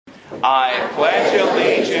I pledge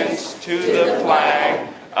allegiance to the flag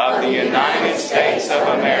of the United States of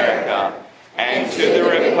America and to the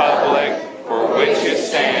republic for which it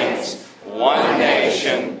stands, one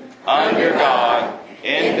nation, under God,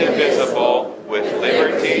 indivisible, with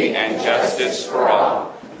liberty and justice for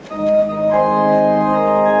all.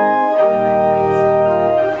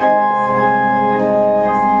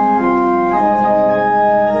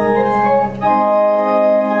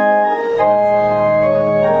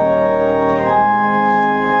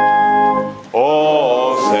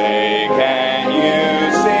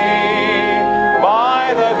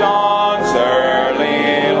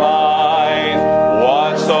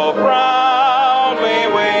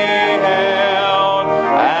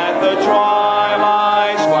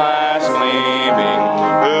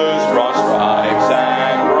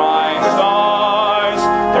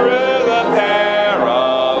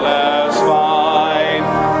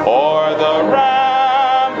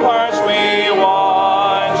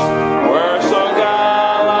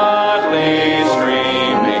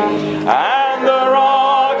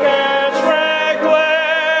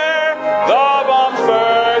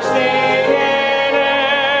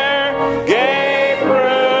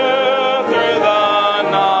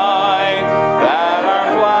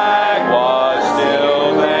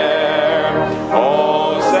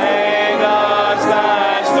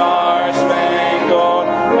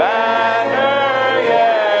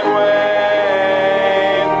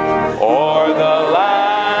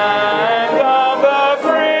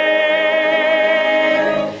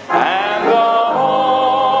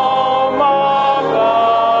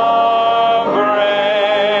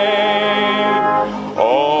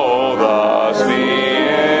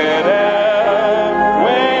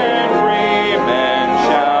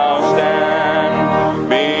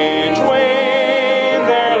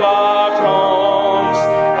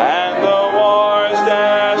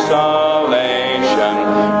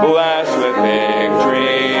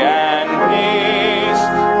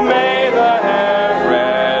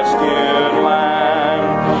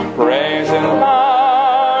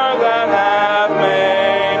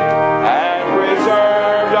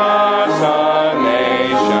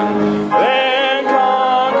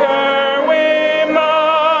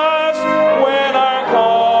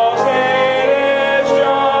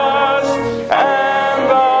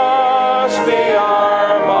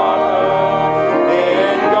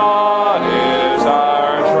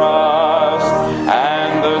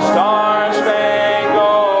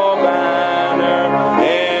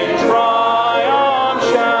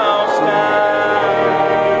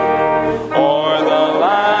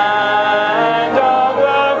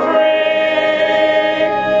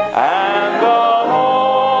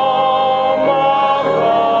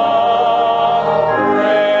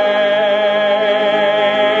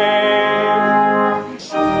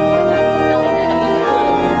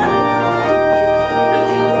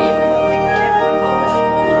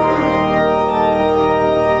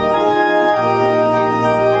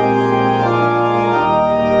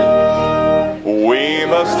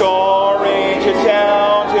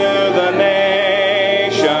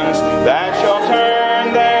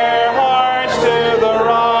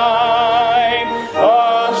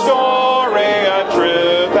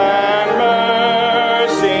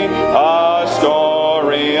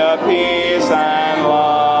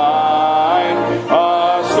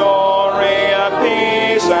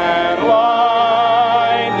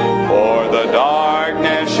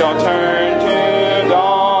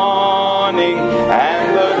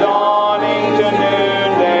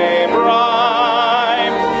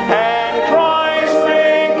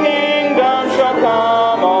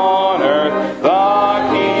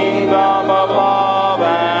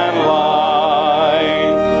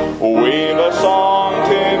 We've a song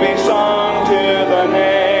to be sung to the nation.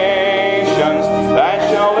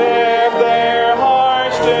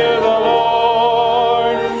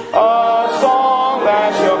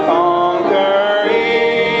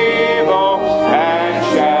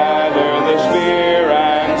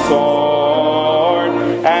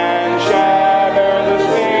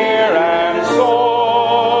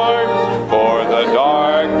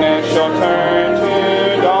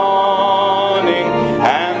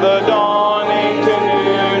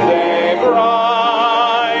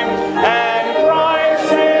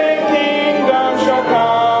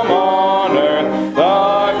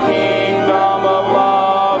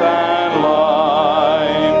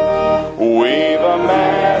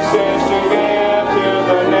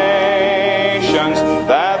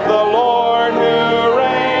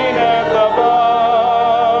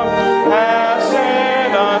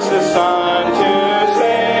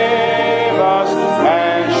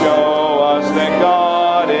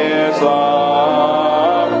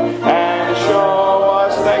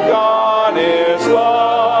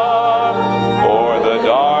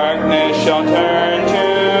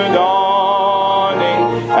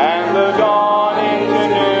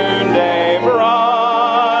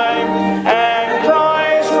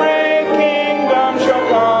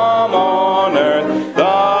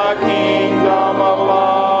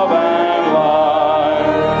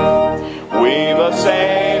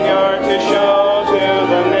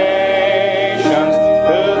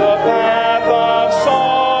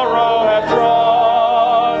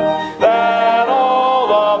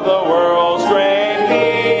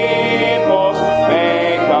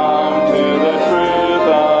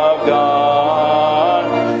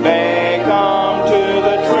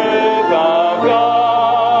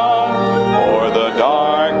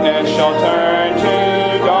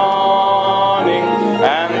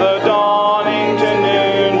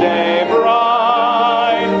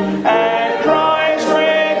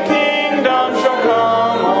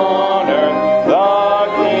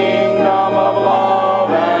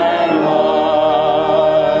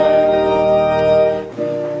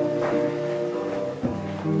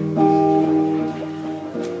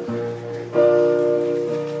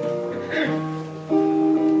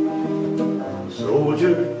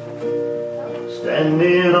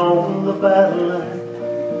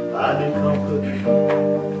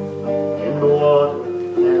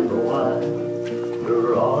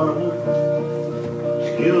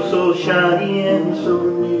 shiny and so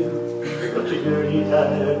new, but you're dirty,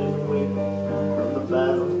 tired, and weak from the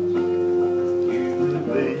battles you've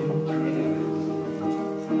been through.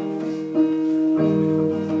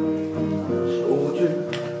 Soldier,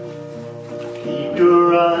 keep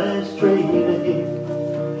your eyes straight ahead,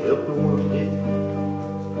 help the wounded,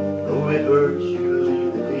 though it hurts you to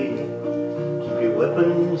leave the bed. Keep your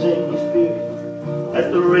weapons and your spirit at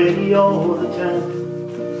the ready all the time.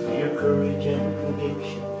 Your courage and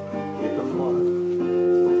conviction hit the mark,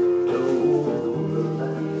 toe the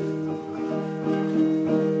line.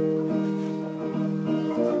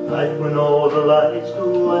 Like when all the lights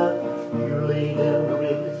go out, you lay down to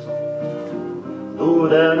rest. Though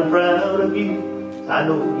that I'm proud of you, I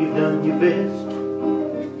know you've done your best.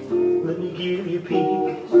 Let me give you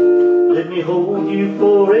peace, let me hold you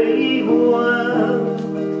for a while.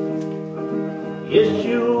 Yes,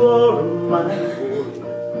 you are my warrior,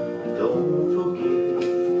 don't forget,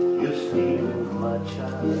 you're still my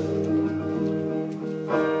child.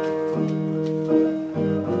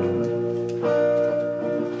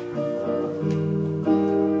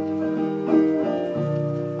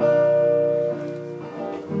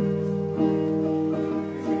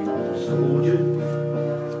 Soldier,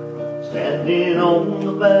 standing on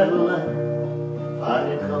the battle line,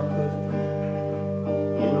 finding comfort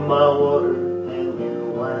in my water.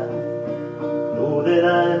 Know that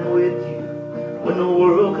I'm with you when the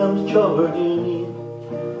world comes charging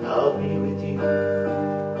in. I'll be with you,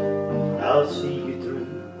 I'll see you through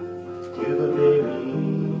to the very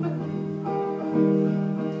end.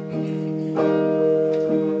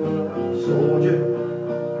 Soldier,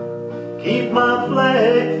 keep my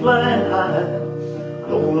flag flying high,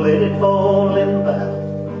 don't let it fall in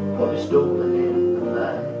battle or be stolen in the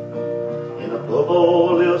night. And above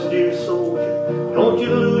all else, dear soldier, don't you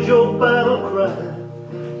lose your battle cry,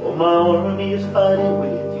 for my army is fighting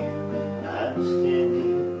with you. I'm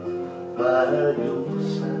standing by your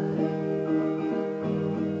side.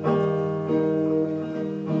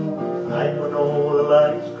 Night when all the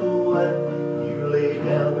lights go out, you lay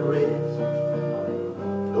down to rest.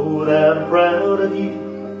 Know that I'm proud of you,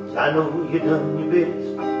 I know you've done your best.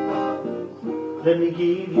 Let me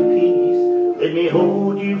give you peace, let me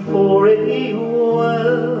hold you for a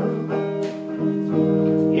while.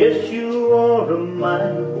 Yes, you are a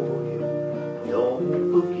mighty warrior,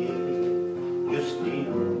 don't forget, you're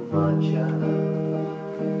still my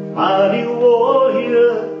child. Mighty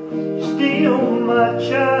warrior, you're still my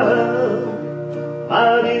child.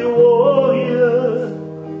 Mighty warrior,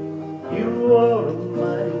 you are a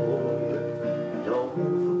mighty warrior, don't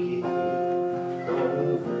forget,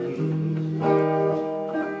 don't forget.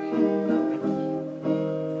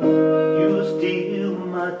 You're still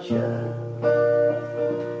my child.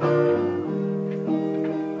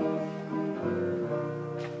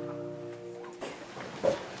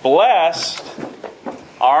 Blessed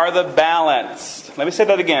are the balanced. Let me say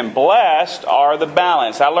that again. Blessed are the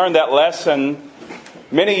balanced. I learned that lesson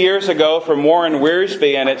many years ago from Warren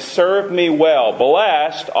Wiersbe, and it served me well.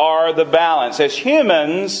 Blessed are the balanced. As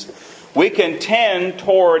humans, we can tend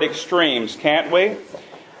toward extremes, can't we?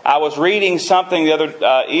 I was reading something the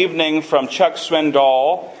other evening from Chuck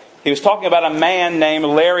Swindoll. He was talking about a man named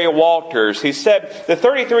Larry Walters. He said the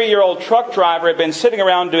 33-year-old truck driver had been sitting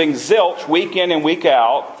around doing zilch week in and week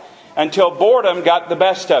out until boredom got the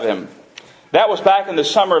best of him. That was back in the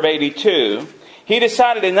summer of '82. He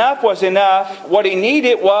decided enough was enough. What he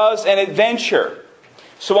needed was an adventure.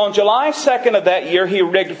 So on July 2nd of that year, he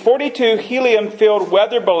rigged 42 helium-filled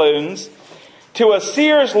weather balloons to a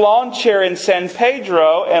Sears lawn chair in San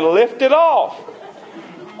Pedro and lifted off.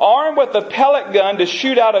 Armed with a pellet gun to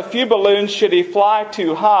shoot out a few balloons should he fly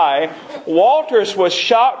too high, Walters was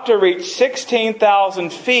shot to reach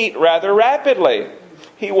 16,000 feet rather rapidly.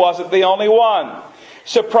 He wasn't the only one.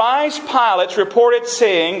 Surprised pilots reported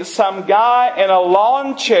seeing some guy in a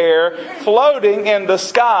lawn chair floating in the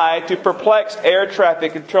sky to perplex air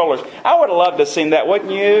traffic controllers. I would have loved to have seen that,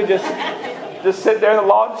 wouldn't you? Just sit there in the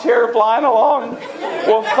lawn chair flying along.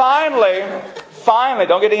 Well, finally,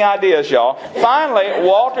 don't get any ideas, y'all. Finally,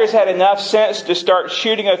 Walters had enough sense to start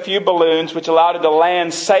shooting a few balloons, which allowed him to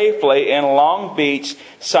land safely in Long Beach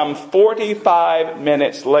some 45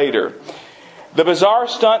 minutes later. The bizarre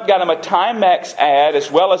stunt got him a Timex ad as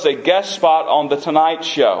well as a guest spot on The Tonight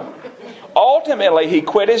Show. Ultimately, he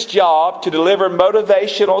quit his job to deliver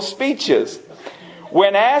motivational speeches.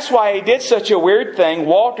 When asked why he did such a weird thing,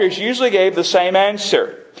 Walters usually gave the same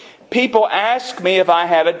answer. People ask me if I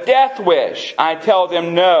had a death wish. I tell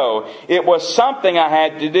them no. It was something I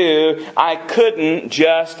had to do. I couldn't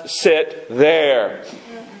just sit there.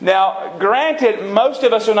 Now, granted, most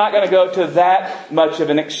of us are not going to go to that much of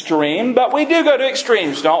an extreme, but we do go to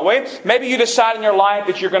extremes, don't we? Maybe you decide in your life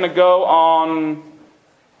that you're going to go on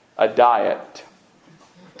a diet.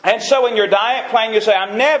 And so in your diet plan, you say,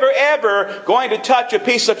 I'm never, ever going to touch a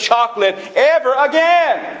piece of chocolate ever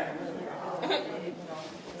again.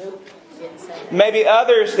 Maybe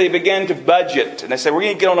others, they begin to budget. And they say, we're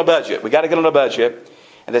going to get on a budget. We got to get on a budget.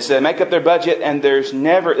 And they say, they make up their budget, and they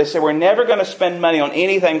say, we're never going to spend money on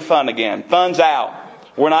anything fun again. Fun's out.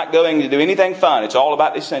 We're not going to do anything fun. It's all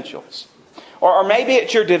about the essentials. Or maybe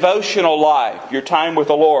it's your devotional life, your time with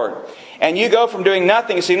the Lord. And you go from doing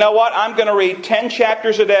nothing and say, you know what? I'm going to read 10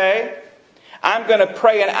 chapters a day. I'm going to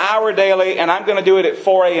pray an hour daily, and I'm going to do it at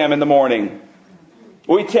 4 a.m. in the morning.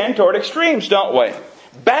 We tend toward extremes, don't we?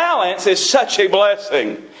 Balance is such a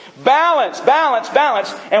blessing. Balance, balance,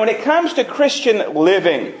 balance. And when it comes to Christian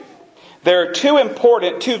living, there are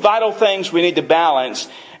two vital things we need to balance.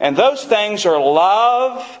 And those things are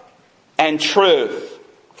love and truth.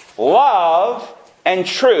 Love and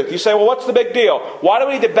truth. You say, well, what's the big deal? Why do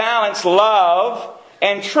we need to balance love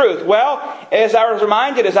and truth? Well, as I was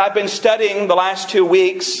reminded, as I've been studying the last 2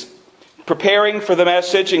 weeks, preparing for the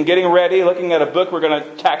message and getting ready, looking at a book we're going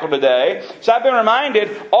to tackle today. So I've been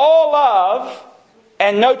reminded, all love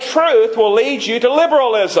and no truth will lead you to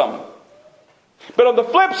liberalism. But on the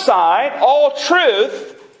flip side, all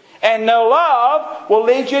truth and no love will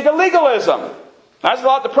lead you to legalism. That's a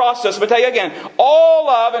lot to process, but I'll tell you again, all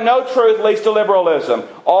love and no truth leads to liberalism.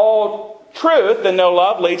 All truth and no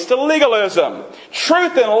love leads to legalism.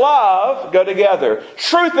 Truth and love go together.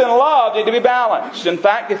 Truth and love need to be balanced. In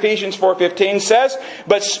fact, Ephesians 4:15 says,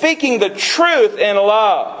 but speaking the truth in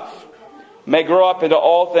love may grow up into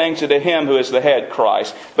all things into Him who is the head,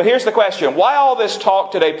 Christ. But here's the question. Why all this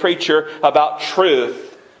talk today, preacher, about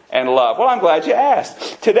truth and love? Well, I'm glad you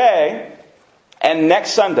asked. Today and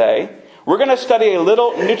next Sunday, we're going to study a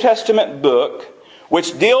little New Testament book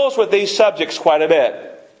which deals with these subjects quite a bit.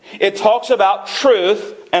 It talks about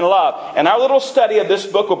truth and love. And our little study of this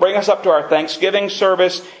book will bring us up to our Thanksgiving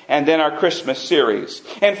service and then our Christmas series.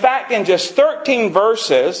 In fact, in just 13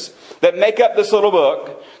 verses that make up this little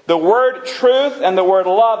book, the word truth and the word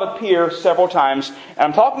love appear several times. And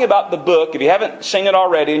I'm talking about the book, if you haven't seen it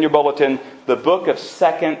already in your bulletin, the book of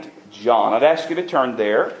 2 John. I'd ask you to turn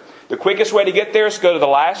there. The quickest way to get there is to go to the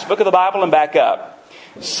last book of the Bible and back up.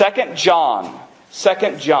 2 John.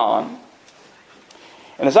 2 John.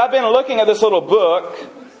 And as I've been looking at this little book,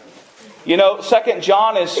 you know, 2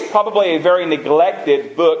 John is probably a very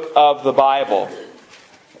neglected book of the Bible.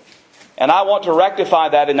 And I want to rectify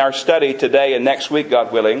that in our study today and next week,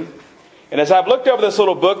 God willing. And as I've looked over this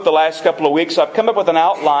little book the last couple of weeks, I've come up with an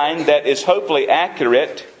outline that is hopefully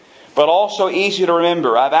accurate, but also easy to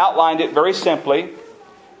remember. I've outlined it very simply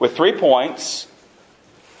with 3 points.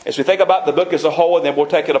 As we think about the book as a whole, and then we'll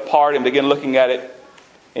take it apart and begin looking at it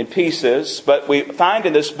in pieces. But we find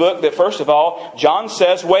in this book that, first of all, John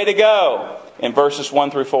says, way to go, in verses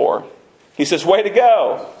 1 through 4. He says, way to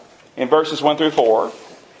go, in verses 1 through 4.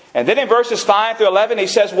 And then in verses 5 through 11, he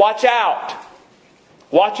says, watch out.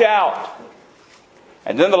 Watch out.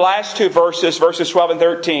 And then the last two verses, verses 12 and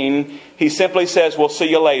 13, he simply says, we'll see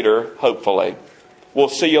you later, hopefully. We'll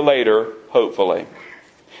see you later, hopefully.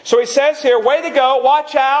 So he says here, way to go,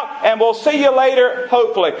 watch out, and we'll see you later,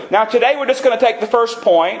 hopefully. Now today we're just going to take the first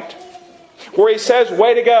point, where he says,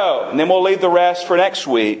 way to go, and then we'll leave the rest for next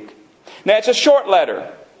week. Now it's a short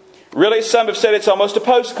letter. Really, some have said it's almost a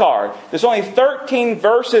postcard. There's only 13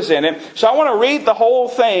 verses in it, so I want to read the whole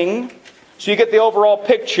thing so you get the overall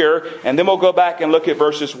picture, and then we'll go back and look at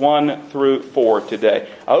verses 1 through 4 today.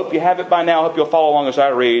 I hope you have it by now. I hope you'll follow along as I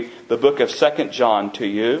read the book of 2 John to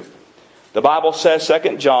you. The Bible says,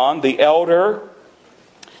 2 John, the elder,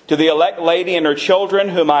 to the elect lady and her children,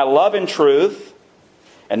 whom I love in truth,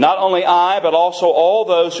 and not only I, but also all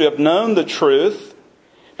those who have known the truth,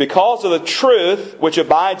 because of the truth which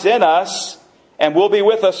abides in us and will be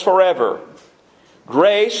with us forever.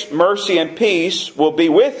 Grace, mercy, and peace will be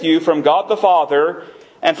with you from God the Father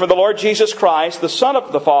and from the Lord Jesus Christ, the Son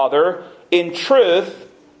of the Father, in truth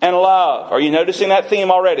and love. Are you noticing that theme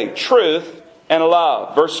already? Truth and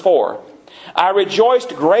love. Verse 4. I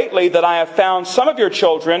rejoiced greatly that I have found some of your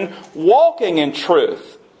children walking in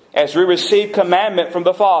truth, as we receive commandment from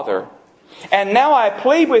the Father. And now I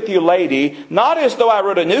plead with you, lady, not as though I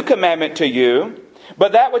wrote a new commandment to you,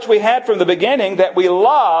 but that which we had from the beginning, that we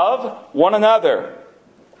love one another.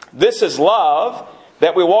 This is love,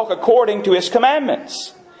 that we walk according to His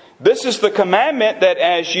commandments. This is the commandment that,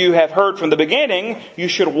 as you have heard from the beginning, you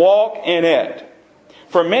should walk in it.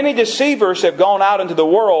 For many deceivers have gone out into the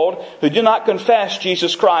world who do not confess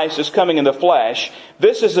Jesus Christ as coming in the flesh.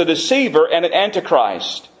 This is a deceiver and an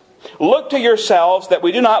antichrist. Look to yourselves that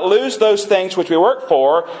we do not lose those things which we work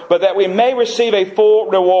for, but that we may receive a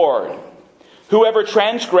full reward. Whoever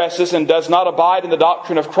transgresses and does not abide in the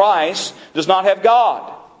doctrine of Christ does not have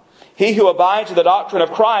God. He who abides in the doctrine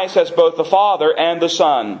of Christ has both the Father and the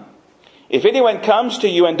Son. If anyone comes to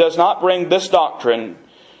you and does not bring this doctrine,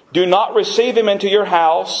 do not receive him into your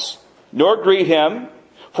house, nor greet him,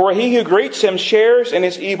 for he who greets him shares in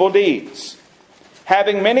his evil deeds.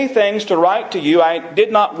 Having many things to write to you, I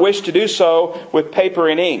did not wish to do so with paper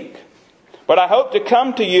and ink. But I hope to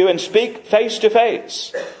come to you and speak face to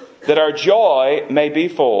face, that our joy may be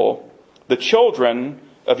full. The children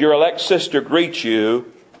of your elect sister greet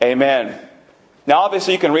you. Amen. Now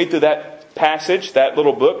obviously you can read through that passage, that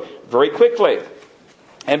little book, very quickly.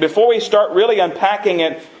 And before we start really unpacking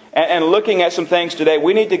it and looking at some things today,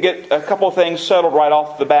 we need to get a couple of things settled right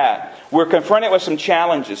off the bat. We're confronted with some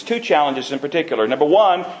challenges, two challenges in particular. Number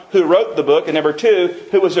one, who wrote the book? And number two,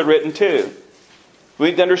 who was it written to? We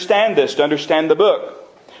need to understand this, to understand the book.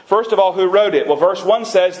 First of all, who wrote it? Well, verse 1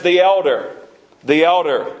 says, the elder. The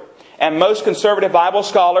elder. And most conservative Bible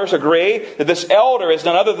scholars agree that this elder is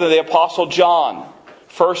none other than the Apostle John.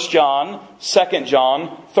 1 John, 2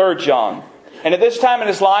 John, 3 John. And at this time in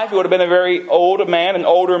his life, he would have been a very old man, an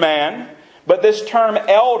older man. But this term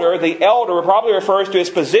elder, the elder, probably refers to his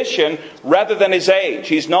position rather than his age.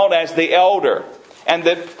 He's known as the elder. And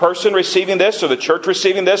the person receiving this, or the church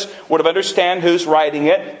receiving this, would have understand who's writing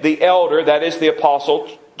it. The elder, that is the Apostle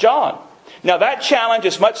John. Now that challenge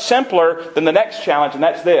is much simpler than the next challenge, and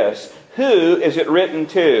that's this. Who is it written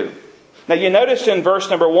to? Now you notice in verse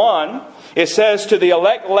number 1, it says, to the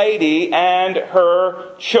elect lady and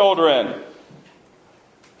her children.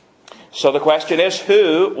 So the question is,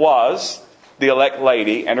 who was the elect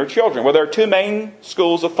lady and her children? Well, there are two main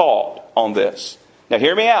schools of thought on this. Now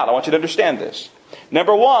hear me out. I want you to understand this.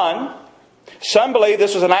 Number one, some believe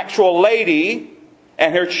this was an actual lady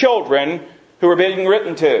and her children who were being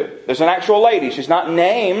written to. There's an actual lady. She's not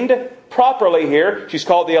named properly here. She's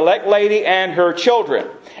called the elect lady and her children.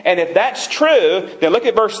 And if that's true, then look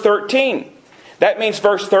at verse 13. That means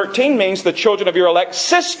verse 13 means the children of your elect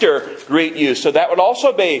sister greet you. So that would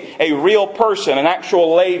also be a real person, an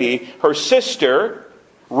actual lady, her sister,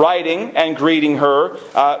 writing and greeting her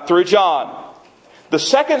through John. The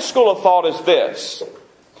second school of thought is this.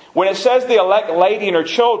 When it says the elect lady and her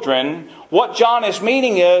children, what John is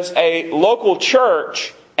meaning is a local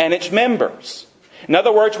church and its members. In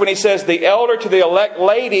other words, when he says the elder to the elect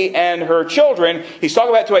lady and her children, he's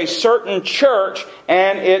talking about to a certain church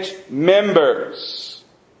and its members.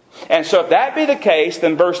 And so if that be the case,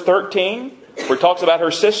 then verse 13, where it talks about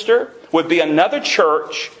her sister, would be another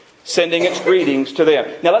church sending its greetings to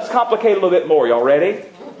them. Now let's complicate it a little bit more. Y'all ready?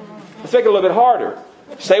 Let's make it a little bit harder.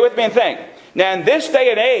 Stay with me and think. Now in this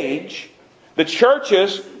day and age, the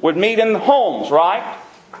churches would meet in homes, right?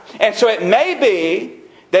 And so it may be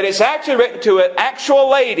that it's actually written to an actual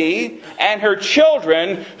lady and her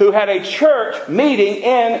children who had a church meeting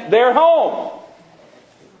in their home.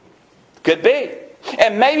 Could be.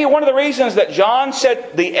 And maybe one of the reasons that John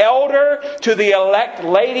said the elder to the elect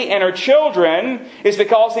lady and her children is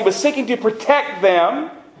because he was seeking to protect them,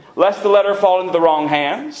 lest the letter fall into the wrong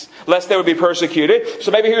hands, lest they would be persecuted. So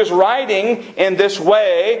maybe he was writing in this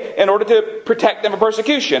way in order to protect them from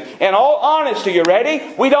persecution. In all honesty, you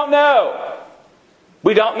ready? We don't know.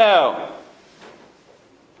 We don't know.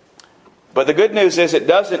 But the good news is it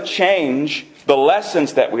doesn't change the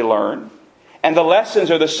lessons that we learn. And the lessons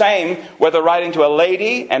are the same whether writing to a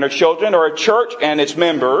lady and her children or a church and its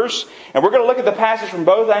members. And we're going to look at the passage from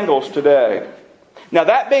both angles today. Now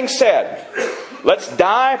that being said, let's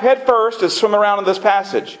dive head first and swim around in this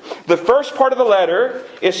passage. The first part of the letter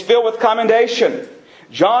is filled with commendation.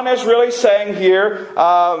 John is really saying here,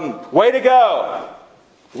 way to go.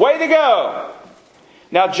 Way to go.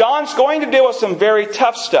 Now John's going to deal with some very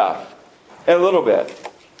tough stuff in a little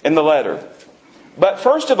bit in the letter. But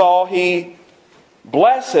first of all, he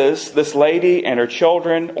blesses this lady and her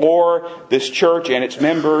children, or this church and its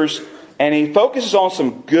members, and he focuses on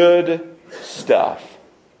some good stuff.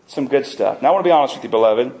 Some good stuff. Now I want to be honest with you,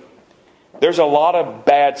 beloved. There's a lot of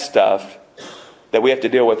bad stuff that we have to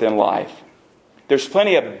deal with in life. There's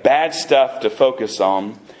plenty of bad stuff to focus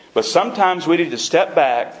on, but sometimes we need to step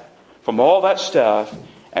back from all that stuff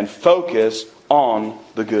and focus on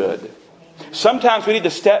the good. Sometimes we need to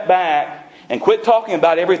step back and quit talking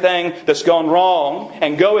about everything that's gone wrong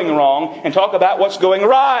and going wrong and talk about what's going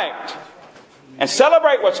right. and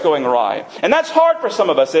celebrate what's going right. And that's hard for some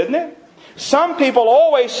of us, isn't it? Some people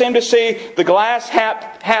always seem to see the glass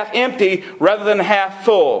half empty rather than half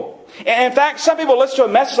full. And in fact, some people listen to a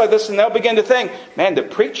message like this and they'll begin to think, man, the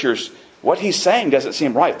preacher's, what he's saying doesn't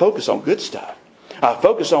seem right. Focus on good stuff.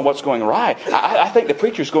 Focus on what's going right. I think the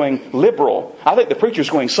preacher's going liberal. I think the preacher's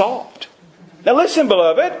going soft. Now listen,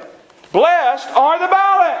 beloved. Blessed are the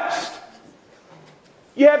balanced.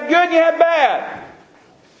 You have good and you have bad.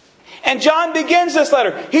 And John begins this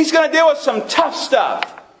letter. He's going to deal with some tough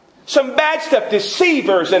stuff. Some bad stuff.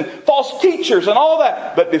 Deceivers and false teachers and all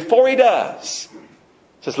that. But before he does,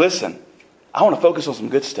 he says, listen, I want to focus on some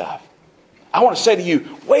good stuff. I want to say to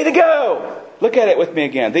you, way to go. Look at it with me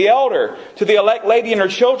again. The elder to the elect lady and her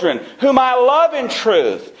children, whom I love in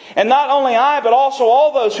truth. And not only I, but also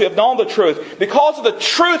all those who have known the truth. Because of the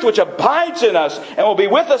truth which abides in us and will be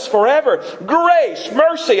with us forever. Grace,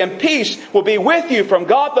 mercy, and peace will be with you from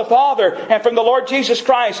God the Father and from the Lord Jesus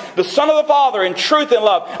Christ, the Son of the Father, in truth and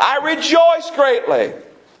love. I rejoice greatly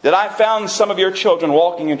that I found some of your children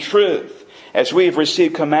walking in truth, as we have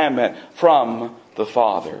received commandment from the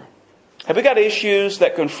Father. Have we got issues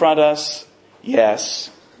that confront us?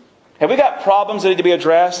 Yes. Have we got problems that need to be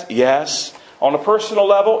addressed? Yes. On a personal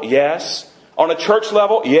level? Yes. On a church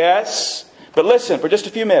level? Yes. But listen, for just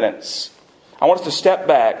a few minutes, I want us to step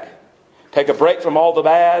back, take a break from all the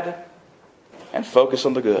bad, and focus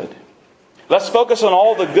on the good. Let's focus on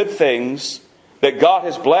all the good things that God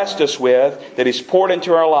has blessed us with, that He's poured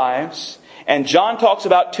into our lives. And John talks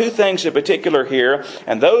about two things in particular here,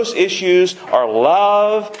 and those issues are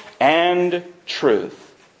love and truth.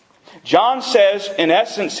 John says, in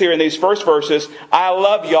essence here in these first verses, I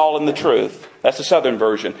love y'all in the truth. That's the Southern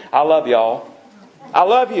version. I love y'all. I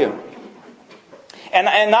love you.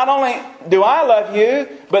 And not only do I love you,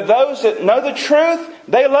 but those that know the truth,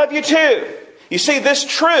 they love you too. You see, this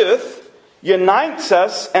truth unites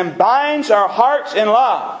us and binds our hearts in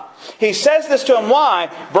love. He says this to them. Why?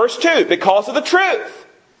 Verse 2, because of the truth.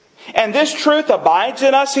 And this truth abides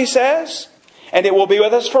in us, he says, and it will be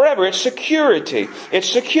with us forever. It's security. It's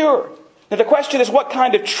secure. Now the question is, what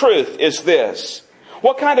kind of truth is this?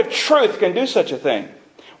 What kind of truth can do such a thing?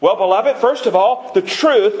 Well, beloved, first of all, the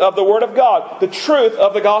truth of the Word of God. The truth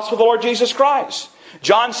of the gospel of the Lord Jesus Christ.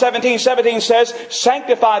 John 17:17 says,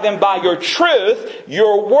 sanctify them by your truth.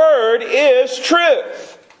 Your word is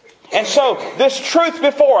truth. And so, this truth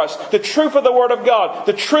before us, the truth of the Word of God,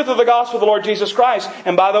 the truth of the gospel of the Lord Jesus Christ.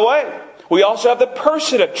 And by the way, we also have the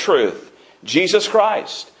person of truth, Jesus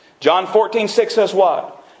Christ. John 14:6 says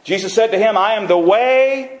what? Jesus said to him, I am the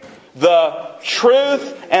way, the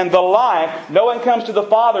truth, and the life. No one comes to the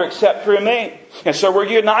Father except through me. And so we're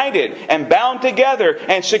united and bound together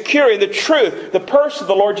and secure in the truth, the person of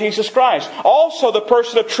the Lord Jesus Christ. Also the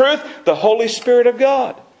person of truth, the Holy Spirit of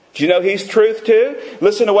God. Do you know He's truth too?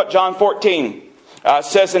 Listen to what John 14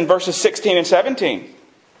 says in verses 16 and 17.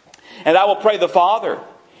 And I will pray the Father,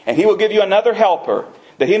 and He will give you another helper,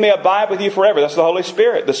 that He may abide with you forever. That's the Holy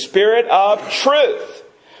Spirit, the Spirit of truth,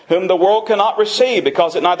 whom the world cannot receive,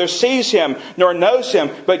 because it neither sees Him nor knows Him.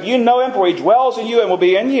 But you know Him, for He dwells in you and will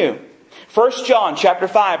be in you. 1 John chapter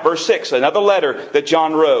 5, verse 6, another letter that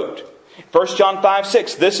John wrote. 1 John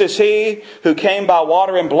 5:6, this is He who came by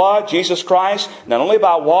water and blood, Jesus Christ, not only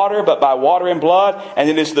by water, but by water and blood. And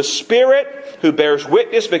it is the Spirit who bears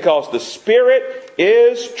witness, because the Spirit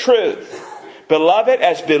is truth. Beloved,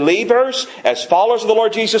 as believers, as followers of the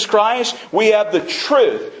Lord Jesus Christ, we have the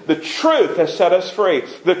truth. The truth has set us free.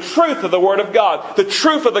 The truth of the Word of God. The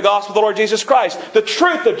truth of the gospel of the Lord Jesus Christ. The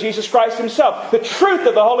truth of Jesus Christ Himself. The truth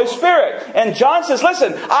of the Holy Spirit. And John says,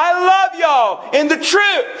 listen, I love y'all in the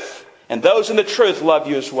truth. And those in the truth love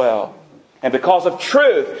you as well. And because of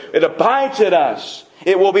truth, it abides in us.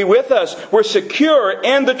 It will be with us. We're secure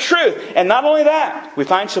in the truth. And not only that, we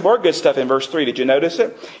find some more good stuff in verse 3. Did you notice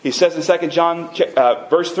it? He says in 2 John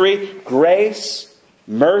verse 3, grace,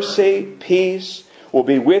 mercy, peace will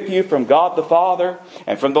be with you from God the Father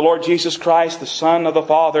and from the Lord Jesus Christ, the Son of the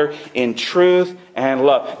Father, in truth and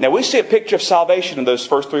love. Now we see a picture of salvation in those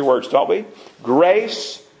first three words, don't we?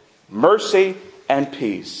 Grace, mercy, and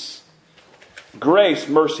peace. Grace,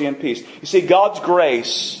 mercy, and peace. You see, God's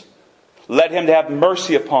grace led Him to have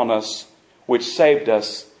mercy upon us, which saved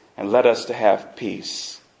us and led us to have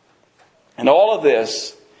peace. And all of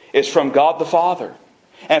this is from God the Father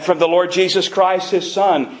and from the Lord Jesus Christ, His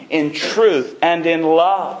Son, in truth and in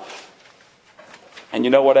love. And you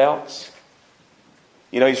know what else?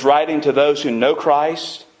 You know, He's writing to those who know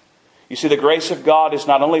Christ. You see, the grace of God is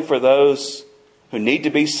not only for those who need to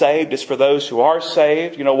be saved, it's for those who are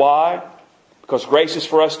saved. You know why? Because grace is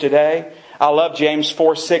for us today. I love James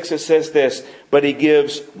 4:6. It says this, but He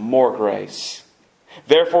gives more grace.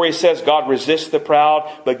 Therefore, he says, God resists the proud,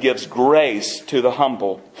 but gives grace to the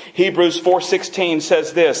humble. Hebrews 4:16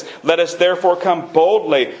 says this, let us therefore come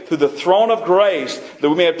boldly to the throne of grace, that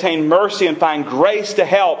we may obtain mercy and find grace to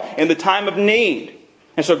help in the time of need.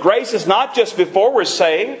 And so grace is not just before we're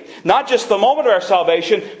saved, not just the moment of our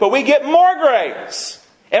salvation, but we get more grace.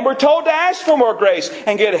 And we're told to ask for more grace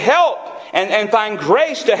and get help and find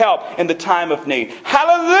grace to help in the time of need.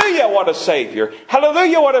 Hallelujah, what a Savior.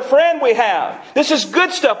 Hallelujah, what a friend we have. This is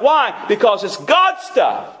good stuff. Why? Because it's God's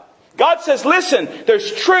stuff. God says, listen,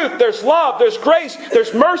 there's truth, there's love, there's grace,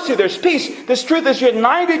 there's mercy, there's peace. This truth has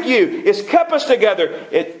united you. It's kept us together.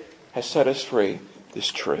 It has set us free, this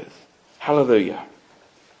truth. Hallelujah.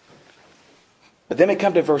 But then we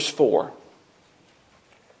come to verse 4.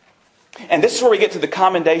 And this is where we get to the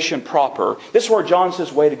commendation proper. This is where John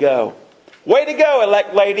says, way to go. Way to go,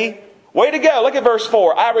 elect lady. Way to go. Look at verse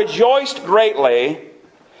 4. I rejoiced greatly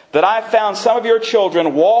that I found some of your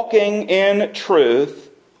children walking in truth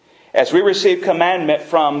as we received commandment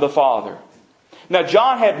from the Father. Now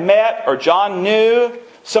John knew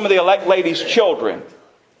some of the elect lady's children.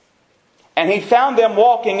 And he found them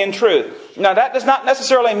walking in truth. Now that does not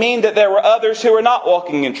necessarily mean that there were others who were not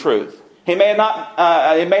walking in truth. He may not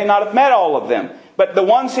have met all of them. But the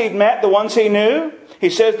ones he'd met, the ones he knew, he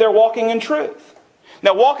says they're walking in truth.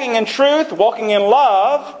 Now walking in truth, walking in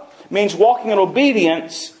love, means walking in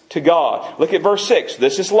obedience to God. Look at verse 6.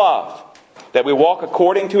 This is love. That we walk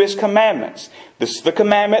according to His commandments. This is the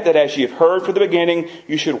commandment that as you've heard from the beginning,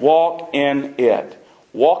 you should walk in it.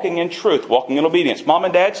 Walking in truth, walking in obedience. Mom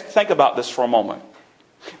and dads, think about this for a moment.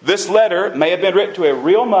 This letter may have been written to a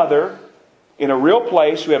real mother in a real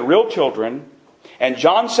place who had real children. And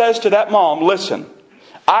John says to that mom, listen,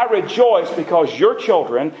 I rejoice because your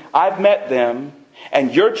children, I've met them,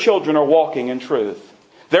 and your children are walking in truth.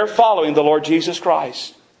 They're following the Lord Jesus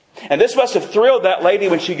Christ. And this must have thrilled that lady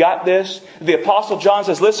when she got this. The Apostle John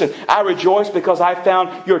says, listen, I rejoice because I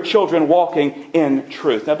found your children walking in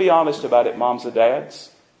truth. Now be honest about it, moms and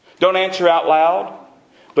dads. Don't answer out loud.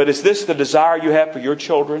 But is this the desire you have for your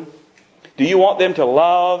children? Do you want them to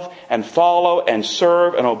love and follow and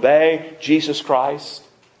serve and obey Jesus Christ?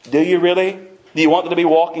 Do you really? Do you want them to be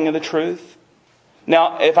walking in the truth?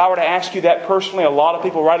 Now, if I were to ask you that personally, a lot of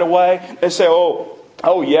people right away, they say,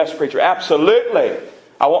 oh yes, preacher, absolutely.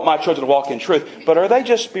 I want my children to walk in truth. But are they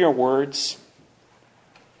just mere words?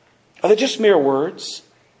 Are they just mere words?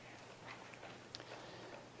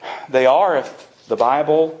 They are if the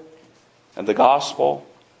Bible and the gospel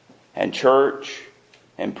and church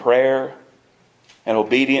and prayer and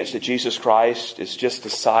obedience to Jesus Christ is just a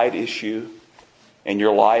side issue in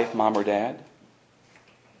your life, mom or dad.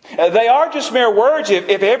 They are just mere words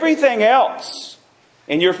if everything else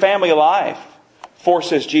in your family life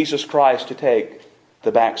forces Jesus Christ to take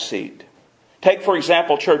the back seat. Take, for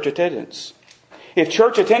example, church attendance. If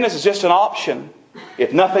church attendance is just an option,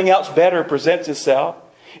 if nothing else better presents itself,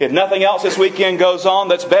 if nothing else this weekend goes on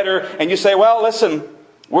that's better, and you say, well, listen,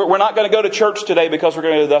 we're not going to go to church today because we're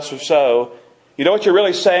going to do thus or so. You know what you're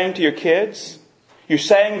really saying to your kids? You're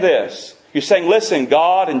saying this. You're saying, listen,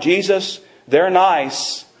 God and Jesus, they're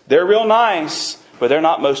nice. They're real nice, but they're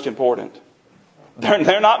not most important.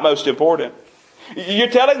 They're not most important. You're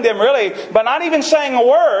telling them really, by not even saying a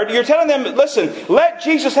word, you're telling them, listen, let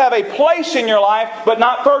Jesus have a place in your life, but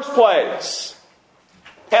not first place.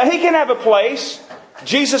 Now, He can have a place.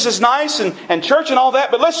 Jesus is nice and church and all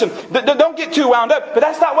that, but listen, don't get too wound up. But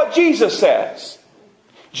that's not what Jesus says.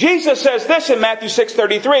 Jesus says this in Matthew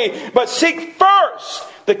 6:33, but seek first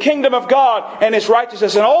the kingdom of God and His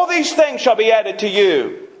righteousness, and all these things shall be added to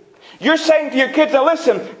you. You're saying to your kids, now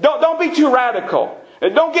listen, don't be too radical.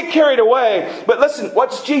 Don't get carried away. But listen, what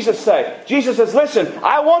does Jesus say? Jesus says, listen,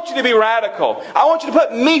 I want you to be radical. I want you to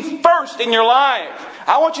put me first in your life.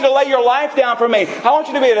 I want you to lay your life down for me. I want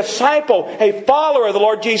you to be a disciple, a follower of the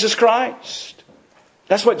Lord Jesus Christ.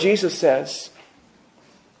 That's what Jesus says.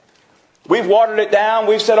 We've watered it down.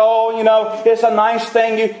 We've said, it's a nice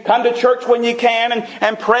thing. You come to church when you can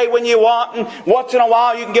and pray when you want. And once in a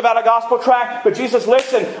while you can give out a gospel tract. But Jesus,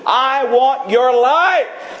 listen, I want your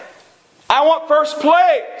life. I want first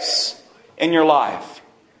place in your life.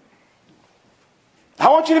 I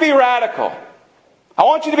want you to be radical. I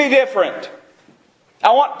want you to be different.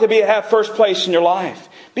 I want to have first place in your life.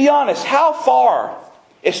 Be honest, how far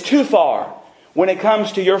is too far when it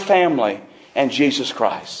comes to your family and Jesus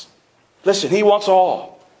Christ? Listen, He wants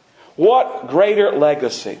all. What greater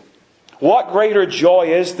legacy, what greater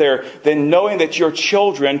joy is there than knowing that your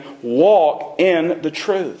children walk in the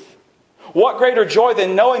truth? What greater joy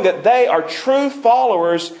than knowing that they are true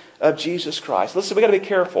followers of Jesus Christ? Listen, we've got to be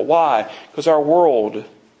careful. Why? Because our world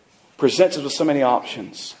presents us with so many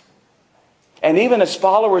options. And even as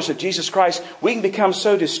followers of Jesus Christ, we can become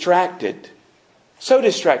so distracted. So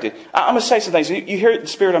distracted. I'm going to say some things. You hear the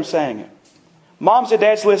Spirit I'm saying it. Moms and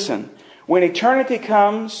dads, listen. When eternity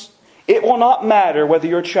comes, it will not matter whether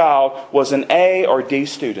your child was an A or D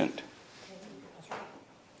student.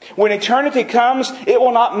 When eternity comes, it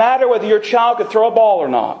will not matter whether your child could throw a ball or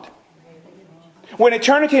not. When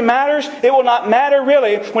eternity matters, it will not matter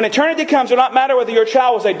really. When eternity comes, it will not matter whether your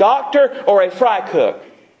child was a doctor or a fry cook.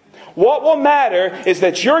 What will matter is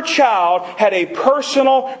that your child had a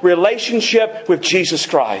personal relationship with Jesus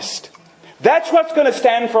Christ. That's what's going to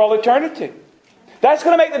stand for all eternity. That's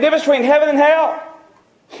going to make the difference between heaven and hell.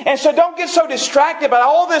 And so don't get so distracted by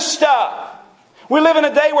all this stuff. We live in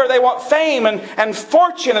a day where they want fame and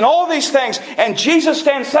fortune and all these things. And Jesus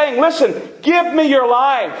stands saying, listen, give me your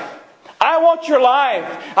life. I want your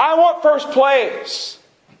life. I want first place.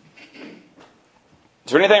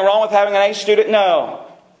 Is there anything wrong with having an A student? No.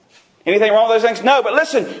 Anything wrong with those things? No. But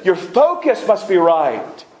listen, your focus must be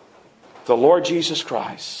right. The Lord Jesus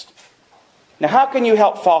Christ. Now, how can you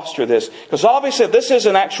help foster this? Because obviously this is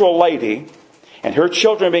an actual lady and her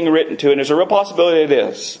children are being written to, and there's a real possibility it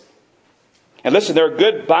is. And listen, there are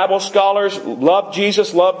good Bible scholars, love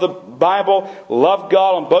Jesus, love the Bible, love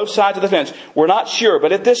God on both sides of the fence. We're not sure,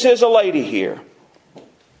 but if this is a lady here,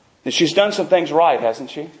 then she's done some things right,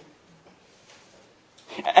 hasn't she?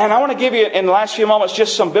 And I want to give you, in the last few moments,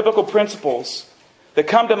 just some biblical principles that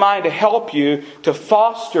come to mind to help you to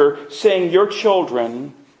foster seeing your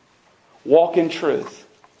children walk in truth.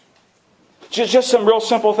 Just some real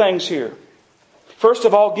simple things here. First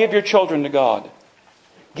of all, give your children to God.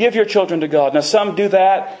 Give your children to God. Now, some do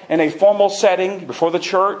that in a formal setting before the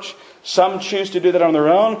church. Some choose to do that on their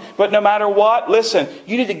own. But no matter what, listen,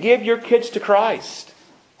 you need to give your kids to Christ.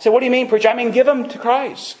 Say, what do you mean, preacher? I mean, give them to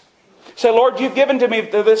Christ. Say, Lord, you've given to me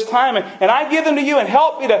this time, and I give them to you, and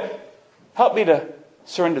help me to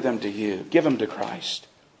surrender them to you. Give them to Christ.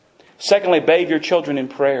 Secondly, bathe your children in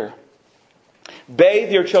prayer.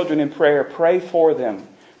 Bathe your children in prayer. Pray for them.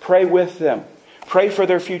 Pray with them. Pray for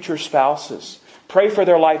their future spouses. Pray for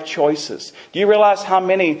their life choices. Do you realize how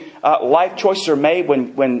many life choices are made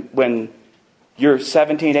when you're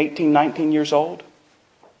 17, 18, 19 years old?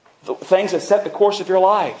 The things that set the course of your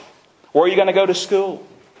life. Where are you going to go to school?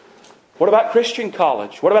 What about Christian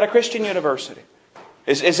college? What about a Christian university?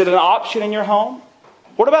 Is it an option in your home?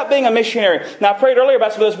 What about being a missionary? Now, I prayed earlier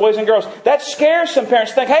about some of those boys and girls. That scares some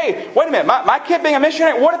parents to think, hey, wait a minute, my kid being a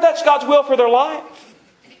missionary, what if that's God's will for their life?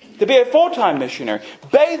 To be a full-time missionary.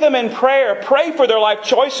 Bathe them in prayer. Pray for their life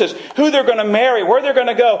choices. Who they're going to marry. Where they're going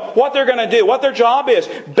to go. What they're going to do. What their job is.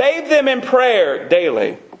 Bathe them in prayer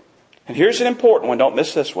daily. And here's an important one. Don't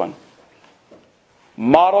miss this one.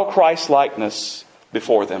 Model Christ-likeness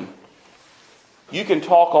before them. You can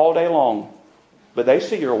talk all day long, but they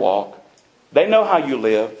see your walk. They know how you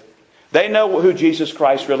live. They know who Jesus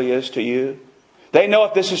Christ really is to you. They know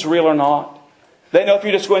if this is real or not. They know if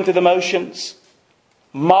you're just going through the motions.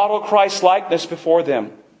 Model Christ-likeness before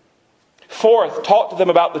them. Fourth, talk to them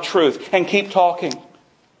about the truth and keep talking.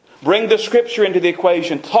 Bring the Scripture into the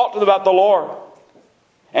equation. Talk to them about the Lord.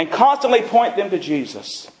 And constantly point them to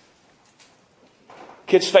Jesus.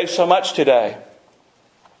 Kids face so much today.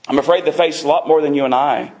 I'm afraid they face a lot more than you and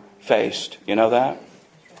I faced. You know that?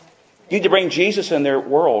 You need to bring Jesus in their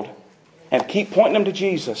world and keep pointing them to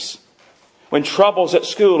Jesus. When troubles at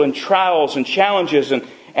school and trials and challenges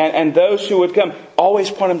and those who would come, always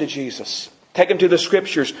point them to Jesus. Take them to the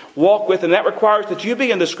Scriptures. Walk with them. That requires that you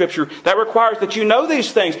be in the Scripture. That requires that you know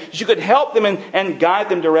these things. That you could help them and guide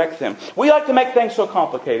them, direct them. We like to make things so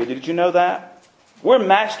complicated. Did you know that? We're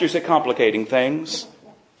masters at complicating things.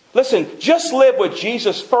 Listen, just live with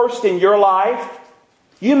Jesus first in your life.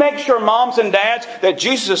 You make sure, moms and dads, that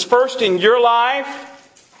Jesus is first in your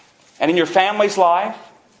life and in your family's life.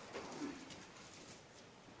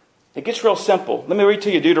 It gets real simple. Let me read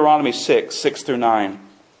to you Deuteronomy 6 through 9.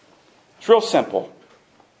 It's real simple.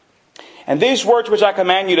 And these words which I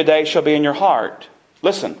command you today shall be in your heart.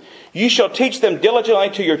 Listen, you shall teach them diligently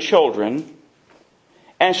to your children,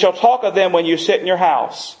 and shall talk of them when you sit in your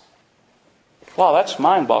house. Wow, that's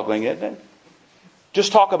mind-boggling, isn't it?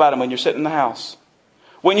 Just talk about them when you're sitting in the house.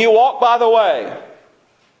 When you walk by the way.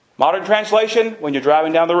 Modern translation, when you're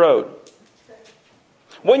driving down the road.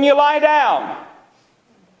 When you lie down.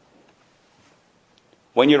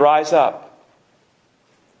 When you rise up.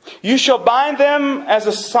 You shall bind them as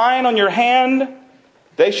a sign on your hand.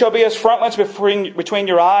 They shall be as frontlets between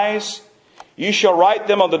your eyes. You shall write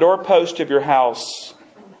them on the doorpost of your house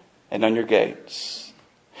and on your gates.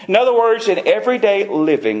 In other words, in everyday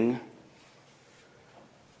living,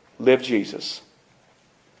 live Jesus.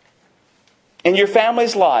 In your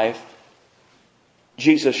family's life,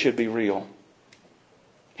 Jesus should be real.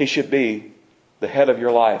 He should be the head of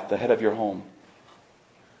your life, the head of your home.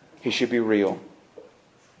 He should be real.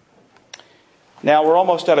 Now, we're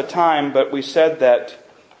almost out of time, but we said that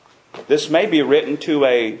this may be written to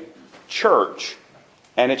a church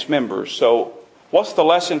and its members. So, what's the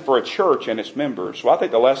lesson for a church and its members? Well, I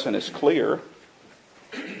think the lesson is clear.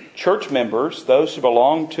 Church members, those who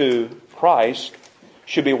belong to Christ,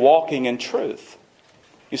 should be walking in truth.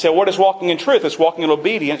 You say, what is walking in truth? It's walking in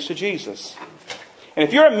obedience to Jesus. And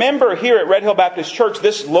if you're a member here at Red Hill Baptist Church,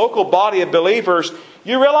 this local body of believers,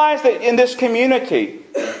 you realize that in this community,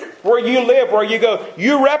 where you live, where you go,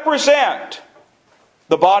 you represent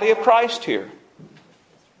the body of Christ here.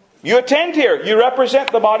 You attend here, you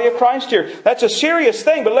represent the body of Christ here. That's a serious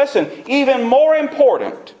thing, but listen, even more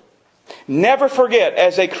important, never forget,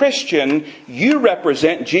 as a Christian, you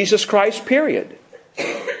represent Jesus Christ, period.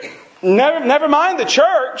 Never mind the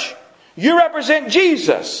church. You represent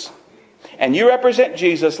Jesus. And you represent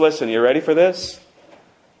Jesus, listen, you ready for this?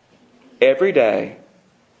 Every day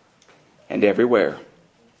and everywhere.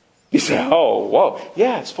 You say, oh, whoa.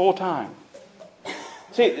 Yeah, it's full time.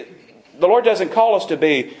 See, the Lord doesn't call us to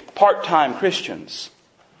be part-time Christians.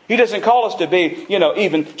 He doesn't call us to be,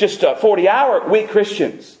 even just 40-hour week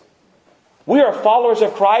Christians. We are followers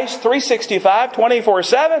of Christ 365,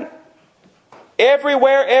 24/7.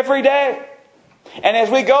 Everywhere, every day. And as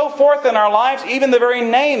we go forth in our lives, even the very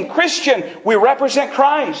name Christian, we represent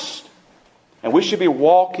Christ. And we should be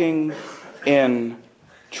walking in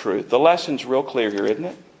truth. The lesson's real clear here, isn't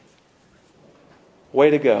it? Way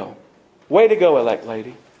to go. Way to go, elect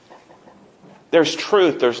lady. There's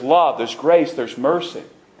truth, there's love, there's grace, there's mercy.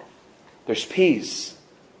 There's peace.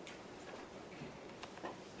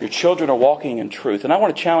 Your children are walking in truth. And I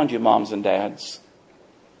want to challenge you, moms and dads,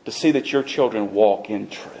 to see that your children walk in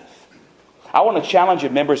truth. I want to challenge you,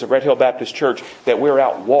 members of Red Hill Baptist Church, that we're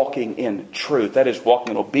out walking in truth. That is,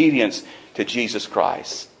 walking in obedience to Jesus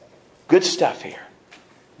Christ. Good stuff here.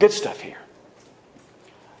 Good stuff here.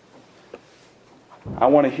 I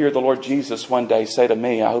want to hear the Lord Jesus one day say to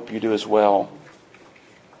me, I hope you do as well,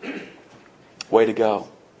 way to go.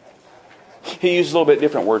 He uses a little bit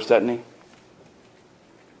different words, doesn't he?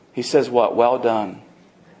 He says what? Well done,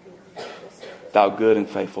 thou good and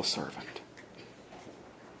faithful servant.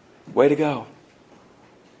 Way to go.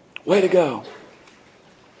 Way to go.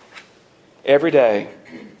 Every day,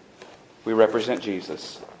 we represent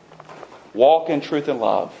Jesus. Walk in truth and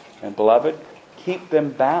love. And beloved, keep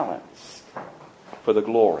them balanced for the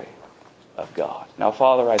glory of God. Now,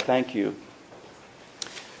 Father, I thank you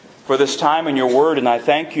for this time in your word, and I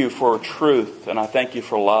thank you for truth, and I thank you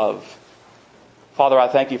for love. Father, I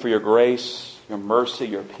thank you for your grace, your mercy,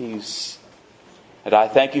 your peace. And I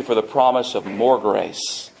thank you for the promise of more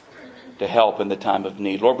grace to help in the time of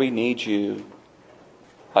need. Lord, we need you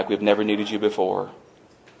like we've never needed you before.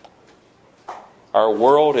 Our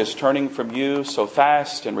world is turning from you so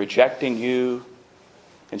fast and rejecting you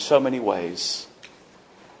in so many ways.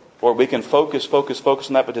 Lord, we can focus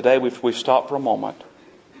on that, but today we've stopped for a moment.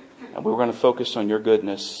 And we're going to focus on your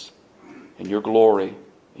goodness and your glory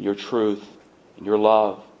and your truth and your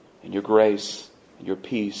love and your grace and your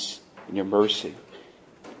peace and your mercy.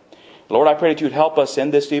 Lord, I pray that you would help us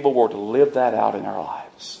in this evil world to live that out in our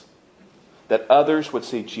lives. That others would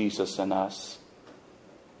see Jesus in us.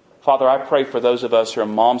 Father, I pray for those of us who are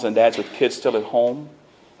moms and dads with kids still at home.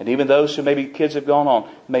 And even those who maybe kids have gone on.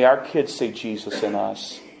 May our kids see Jesus in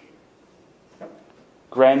us.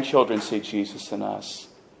 Grandchildren see Jesus in us.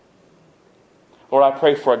 Lord, I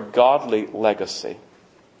pray for a godly legacy.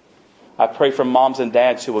 I pray for moms and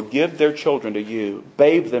dads who will give their children to you.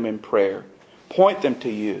 Bathe them in prayer. Point them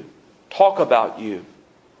to you. Talk about you.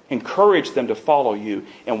 Encourage them to follow you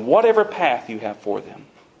in whatever path you have for them.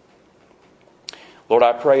 Lord,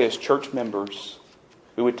 I pray as church members,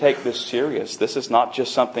 we would take this serious. This is not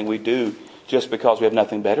just something we do just because we have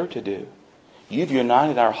nothing better to do. You've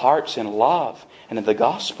united our hearts in love and in the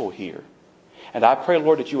gospel here. And I pray,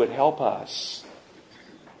 Lord, that you would help us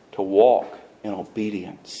to walk in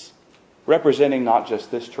obedience, representing not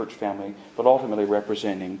just this church family, but ultimately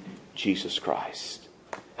representing Jesus Christ.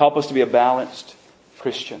 Help us to be a balanced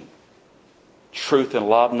Christian. Truth and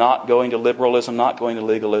love, not going to liberalism, not going to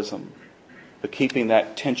legalism, but keeping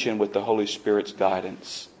that tension with the Holy Spirit's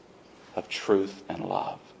guidance of truth and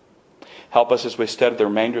love. Help us as we study the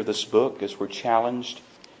remainder of this book, as we're challenged.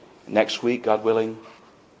 Next week, God willing,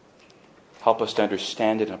 help us to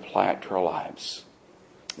understand it and apply it to our lives.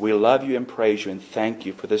 We love you and praise you and thank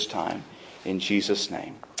you for this time. In Jesus'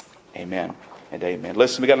 name, amen and amen.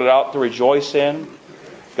 Listen, we got it out to rejoice in.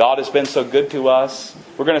 God has been so good to us.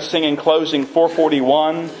 We're going to sing in closing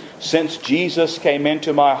 441, Since Jesus Came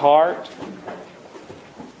Into My Heart.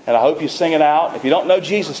 And I hope you sing it out. If you don't know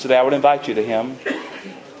Jesus today, I would invite you to Him.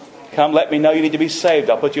 Come, let me know you need to be saved.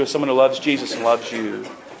 I'll put you with someone who loves Jesus and loves you.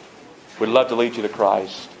 We'd love to lead you to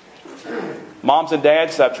Christ. Moms and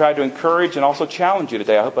dads, I've tried to encourage and also challenge you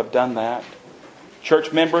today. I hope I've done that.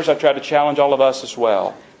 Church members, I've tried to challenge all of us as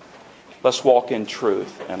well. Let's walk in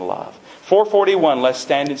truth and love. 441, let's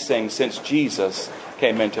stand and sing, Since Jesus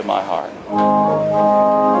Came Into My Heart.